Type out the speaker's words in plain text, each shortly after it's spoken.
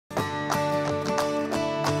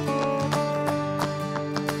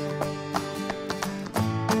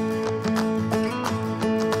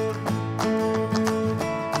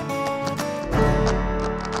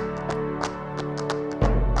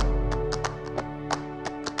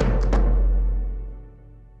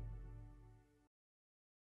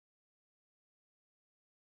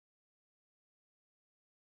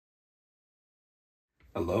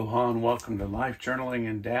Aloha and welcome to Life Journaling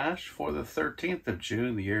and Dash for the 13th of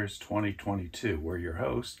June, the year is 2022. We're your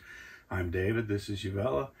hosts. I'm David, this is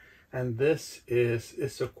Uvella, and this is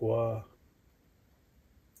Issaquah,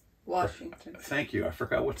 Washington. Thank you. I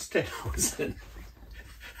forgot what state I was in.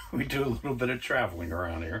 We do a little bit of traveling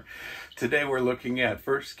around here. Today we're looking at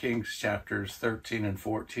 1 Kings chapters 13 and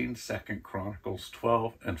 14, 2 Chronicles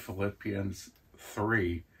 12, and Philippians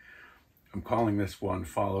 3. I'm calling this one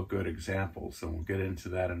Follow Good Examples, and we'll get into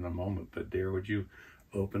that in a moment. But dear, would you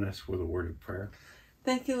open us with a word of prayer?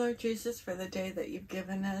 Thank you, Lord Jesus, for the day that you've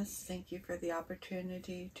given us. Thank you for the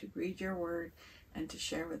opportunity to read your word and to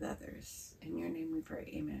share with others. In your name we pray,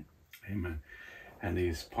 amen. Amen. And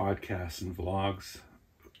these podcasts and vlogs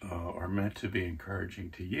are meant to be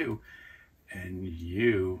encouraging to you, and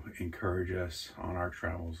you encourage us on our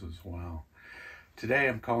travels as well. Today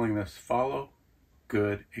I'm calling this Follow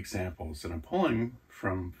Good Examples, and I'm pulling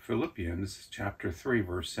from Philippians chapter 3,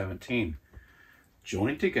 verse 17.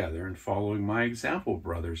 Join together in following my example,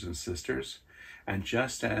 brothers and sisters, and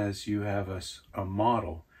just as you have us a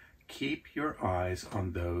model, keep your eyes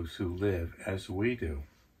on those who live as we do.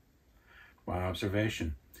 My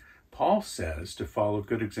observation. Paul says to follow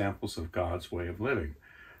good examples of God's way of living.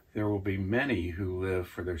 There will be many who live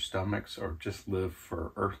for their stomachs or just live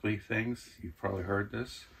for earthly things. You've probably heard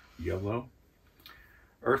this, YOLO.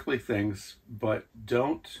 Earthly things, but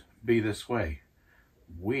don't be this way.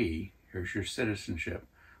 We, here's your citizenship,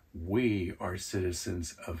 we are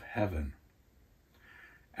citizens of heaven.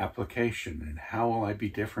 Application, and how will I be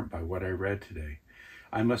different by what I read today?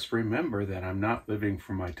 I must remember that I'm not living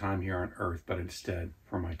for my time here on earth, but instead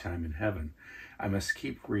for my time in heaven. I must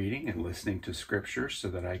keep reading and listening to scripture so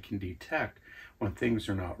that I can detect when things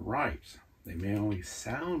are not right. They may only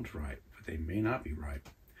sound right, but they may not be right.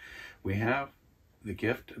 We have the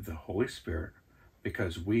gift of the Holy Spirit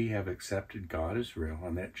because we have accepted God as real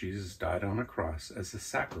and that Jesus died on a cross as a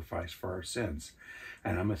sacrifice for our sins.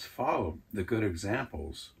 And I must follow the good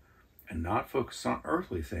examples and not focus on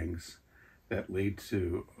earthly things that lead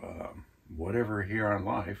to whatever here on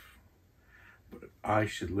life, but I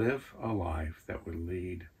should live a life that would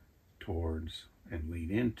lead towards and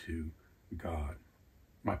lead into God.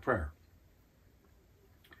 My prayer.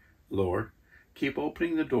 Lord, keep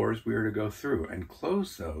opening the doors we are to go through and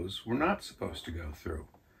close those we're not supposed to go through.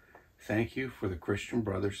 Thank you for the Christian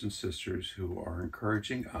brothers and sisters who are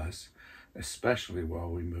encouraging us, especially while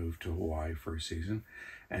we move to Hawaii for a season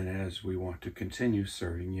and as we want to continue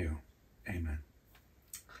serving you. Amen.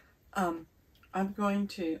 I'm going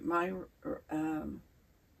to, my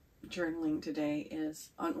journaling today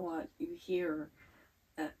is on what you hear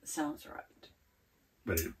that sounds right.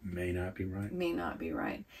 But it may not be right. May not be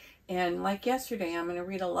right. And like yesterday, I'm going to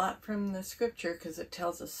read a lot from the scripture because it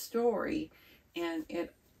tells a story, and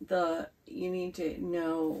you need to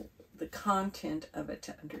know the content of it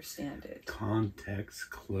to understand it.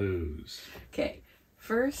 Context clues. Okay.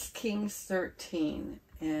 1 Kings 13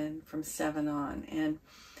 and from 7 on. And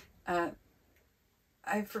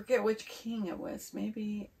I forget which king it was.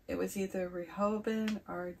 Maybe it was either Rehoboam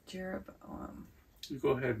or Jeroboam. You go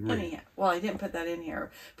ahead and read. Anyhow, well, I didn't put that in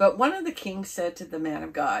here. But one of the kings said to the man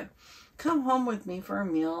of God, "Come home with me for a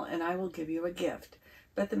meal, and I will give you a gift."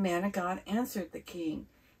 But the man of God answered the king,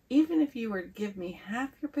 "Even if you were to give me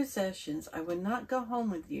half your possessions, I would not go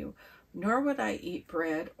home with you, nor would I eat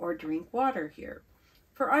bread or drink water here.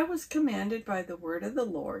 For I was commanded by the word of the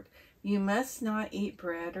Lord, you must not eat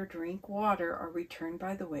bread or drink water or return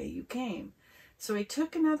by the way you came." So he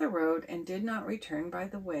took another road and did not return by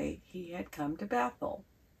the way he had come to Bethel.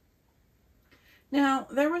 Now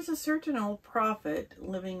there was a certain old prophet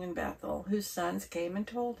living in Bethel, whose sons came and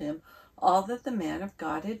told him all that the man of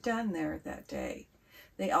God had done there that day.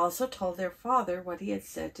 They also told their father what he had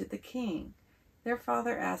said to the king. Their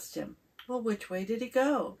father asked him, "Well, which way did he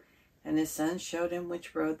go?" And his sons showed him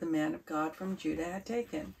which road the man of God from Judah had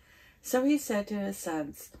taken. So he said to his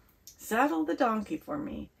sons, "Saddle the donkey for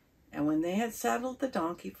me." And when they had saddled the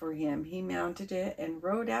donkey for him, he mounted it and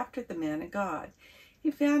rode after the man of God. He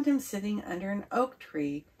found him sitting under an oak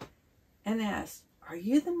tree and asked, "Are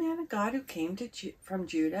you the man of God who came from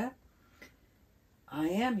Judah?" "I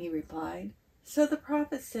am," he replied. So the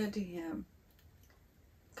prophet said to him,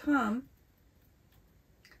 Come home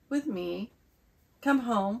with me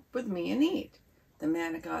and eat." The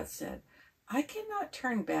man of God said, "I cannot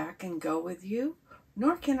turn back and go with you,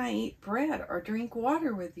 nor can I eat bread or drink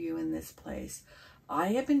water with you in this place.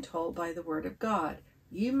 I have been told by the word of God,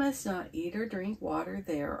 you must not eat or drink water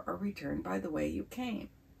there or return by the way you came."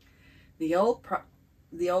 The old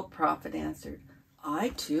prophet answered, "I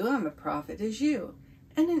too am a prophet as you,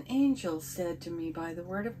 and an angel said to me by the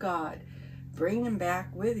word of God, bring him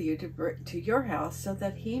back with you to your house so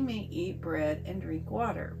that he may eat bread and drink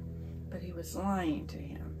water. But he was lying to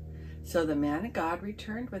him. So the man of God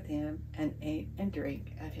returned with him and ate and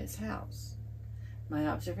drank at his house. My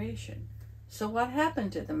observation. So what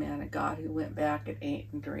happened to the man of God who went back and ate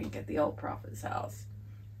and drank at the old prophet's house?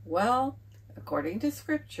 Well, according to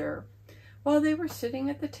Scripture, while they were sitting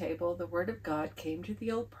at the table, the word of God came to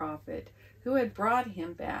the old prophet who had brought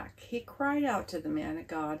him back. He cried out to the man of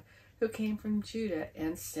God who came from Judah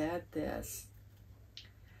and said this,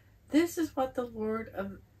 This is what the Lord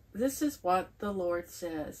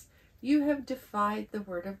says. You have defied the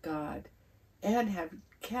word of God and have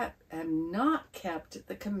not kept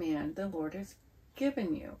the command the Lord has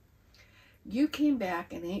given you. You came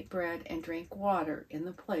back and ate bread and drank water in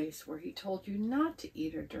the place where he told you not to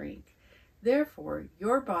eat or drink. Therefore,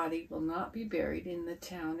 your body will not be buried in the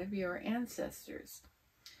town of your ancestors.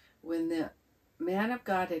 When the man of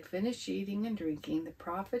God had finished eating and drinking, the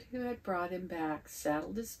prophet who had brought him back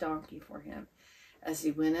saddled his donkey for him. As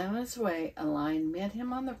he went on his way, a lion met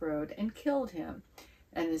him on the road and killed him,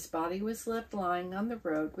 and his body was left lying on the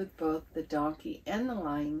road with both the donkey and the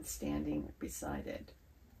lion standing beside it.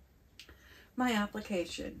 My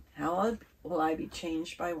application. How will I be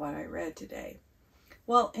changed by what I read today?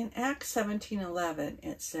 Well, in Acts 17:11,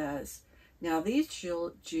 it says, Now these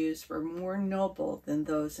Jews were more noble than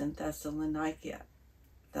those in Thessalonica.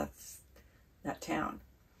 That's that town.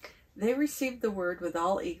 They received the word with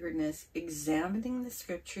all eagerness, examining the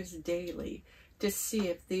scriptures daily to see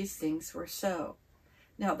if these things were so.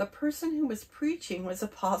 Now, the person who was preaching was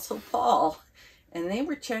Apostle Paul, and they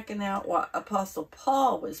were checking out what Apostle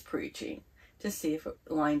Paul was preaching to see if it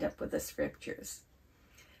lined up with the scriptures.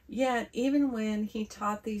 Yet, even when he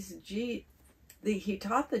taught the Jews,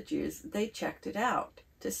 they checked it out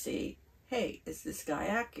to see, hey, is this guy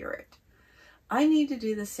accurate? I need to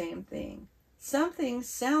do the same thing. Some things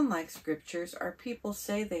sound like scriptures, or people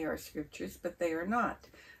say they are scriptures, but they are not.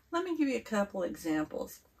 Let me give you a couple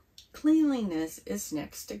examples. Cleanliness is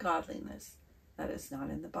next to godliness. That is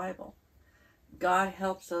not in the Bible. God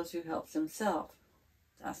helps those who helps himself.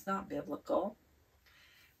 That's not biblical.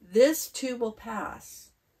 This too will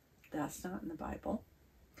pass. That's not in the Bible.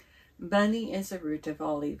 Money is a root of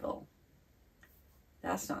all evil.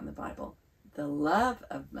 That's not in the Bible. The love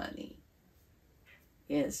of money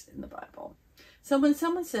is in the Bible. So when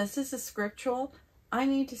someone says this is scriptural, I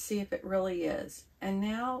need to see if it really is. And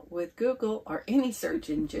now with Google or any search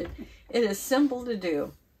engine, it is simple to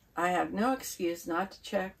do. I have no excuse not to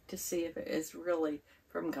check to see if it is really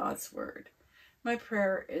from God's word. My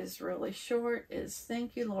prayer is really short, is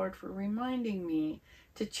thank you, Lord, for reminding me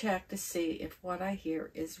to check to see if what I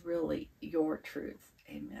hear is really your truth.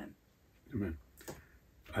 Amen. Amen.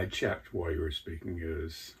 I checked while you were speaking. It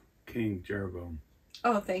was King Jeroboam.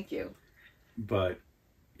 Oh, thank you. But,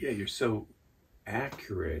 yeah, you're so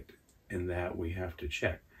accurate in that we have to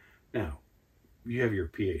check. Now, you have your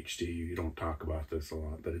PhD. You don't talk about this a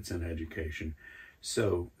lot, but it's in education.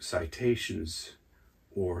 So citations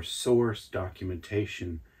or source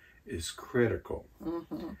documentation is critical.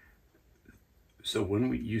 Mm-hmm. So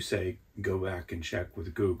when you say go back and check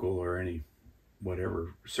with Google or any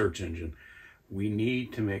whatever search engine, we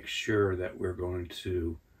need to make sure that we're going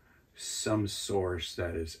to some source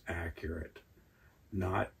that is accurate,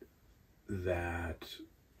 not that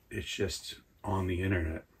it's just on the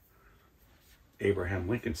internet. Abraham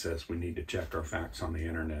Lincoln says we need to check our facts on the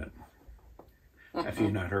internet. Have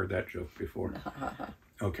you not heard that joke before?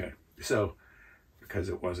 Okay, so because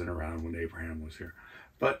it wasn't around when Abraham was here.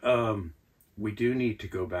 But we do need to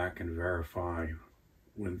go back and verify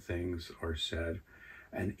when things are said.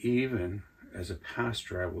 And even as a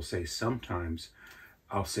pastor, I will say sometimes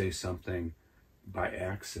I'll say something by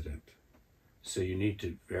accident. So you need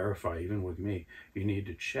to verify, even with me, you need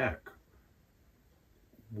to check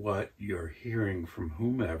what you're hearing from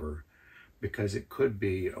whomever, because it could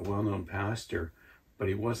be a well-known pastor, but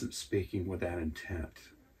he wasn't speaking with that intent,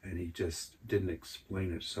 and he just didn't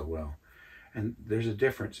explain it so well. And there's a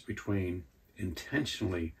difference between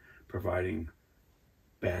intentionally providing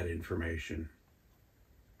bad information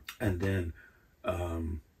and then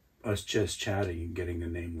us just chatting and getting the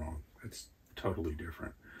name wrong. It's totally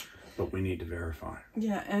different, but we need to verify.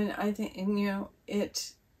 Yeah, and I think, and you know,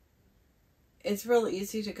 it's really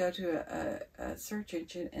easy to go to a search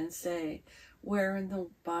engine and say, where in the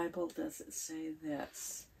Bible does it say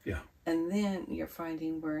this? Yeah. And then you're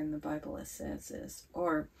finding where in the Bible it says this,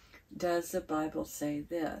 or does the Bible say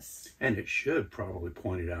this? And it should probably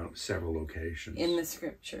point it out several locations. In the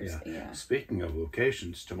scriptures, yeah. Speaking of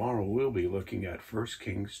locations, tomorrow we'll be looking at 1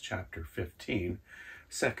 Kings chapter 15,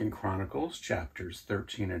 2 Chronicles chapters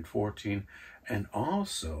 13 and 14, and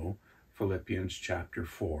also Philippians chapter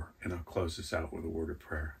 4. And I'll close this out with a word of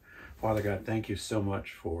prayer. Father God, thank you so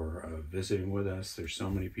much for visiting with us. There's so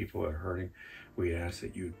many people that are hurting. We ask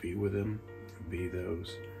that you would be with them, be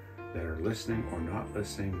those that are listening or not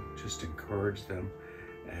listening. Just encourage them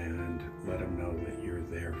and let them know that you're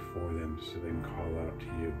there for them so they can call out to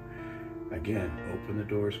you. Again, open the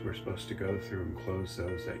doors we're supposed to go through and close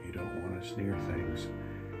those that you don't want us near things.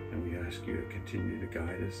 And we ask you to continue to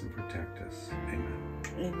guide us and protect us. Amen.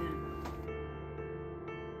 Amen.